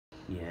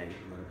Yeah, you're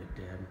a little bit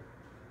dead.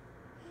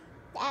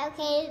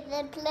 Okay,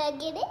 then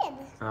plug it in.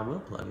 I will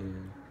plug it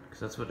in,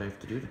 because that's what I have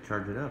to do to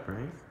charge it up,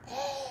 right?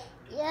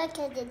 Yeah,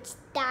 because it's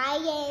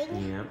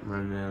dying. Yep,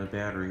 running out of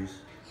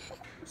batteries.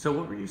 So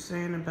what were you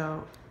saying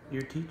about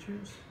your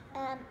teachers?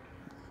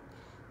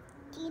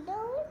 Do you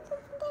know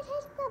something that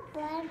has the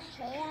brown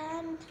hair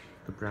on?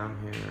 The brown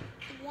hair.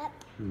 Yep.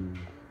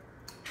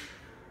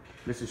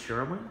 Mrs.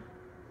 Sherwin?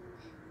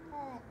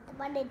 The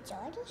one in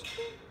Georgia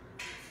Street?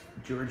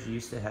 George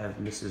used to have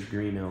Mrs.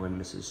 Greeno and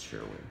Mrs.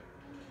 Sherwin.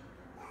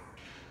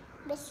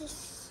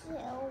 Mrs.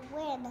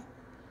 Sherwin.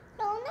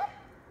 No, not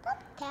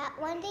that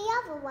one. The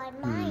other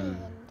one, mine.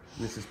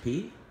 Mrs.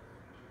 P?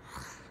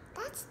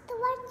 That's the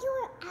one you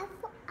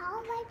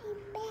already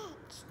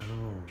met.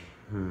 Oh,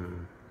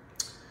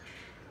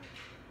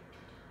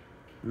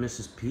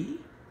 Mrs. P?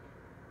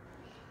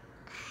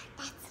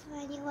 That's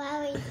what you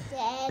always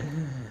said.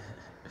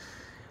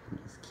 I'm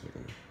just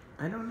kidding.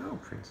 I don't know,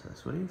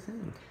 Princess. What do you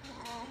think?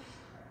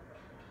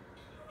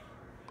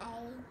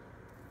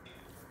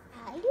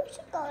 I used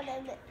to go to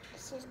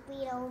Mrs.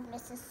 Greeno and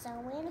Mrs.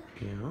 Sherwin.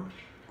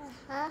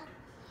 Yeah?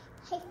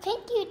 I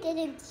think you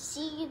didn't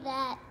see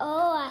that.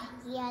 Oh, I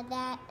hear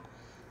that.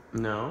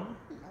 No?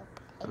 Nope.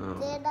 I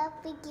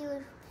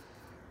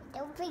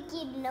don't think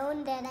you'd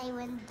known that I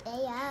went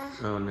there.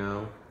 Oh,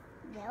 no?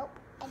 Nope.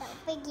 I don't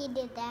think you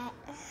did that.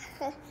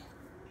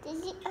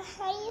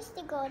 I used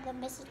to go to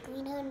Mrs.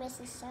 Greeno and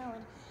Mrs.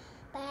 Sherwin,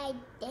 but I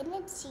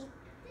didn't see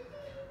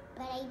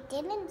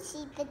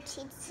the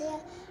teacher.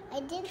 I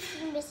didn't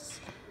see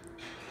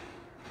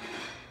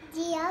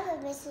the other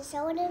Mrs.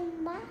 Sherwin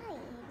in mine.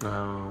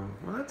 Oh,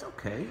 well, that's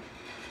okay.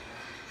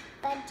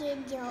 But do you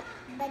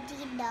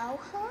know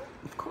her?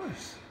 Of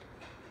course.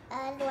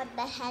 The one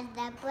that has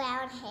the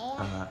brown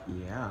hair?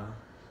 Yeah.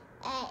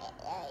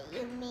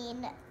 You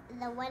mean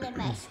the one in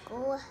my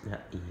school?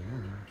 Yeah.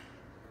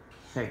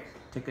 Hey,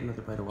 take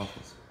another bite of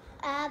waffles.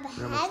 Have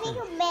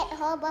you met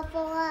her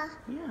before?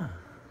 Yeah.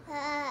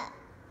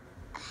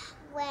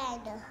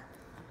 When?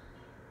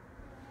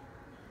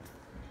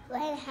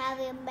 When have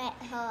you met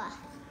her?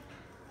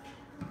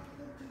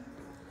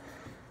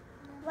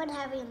 When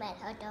have you met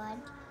her,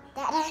 Dawn?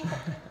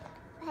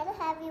 When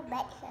have you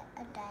met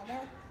her,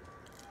 Donna?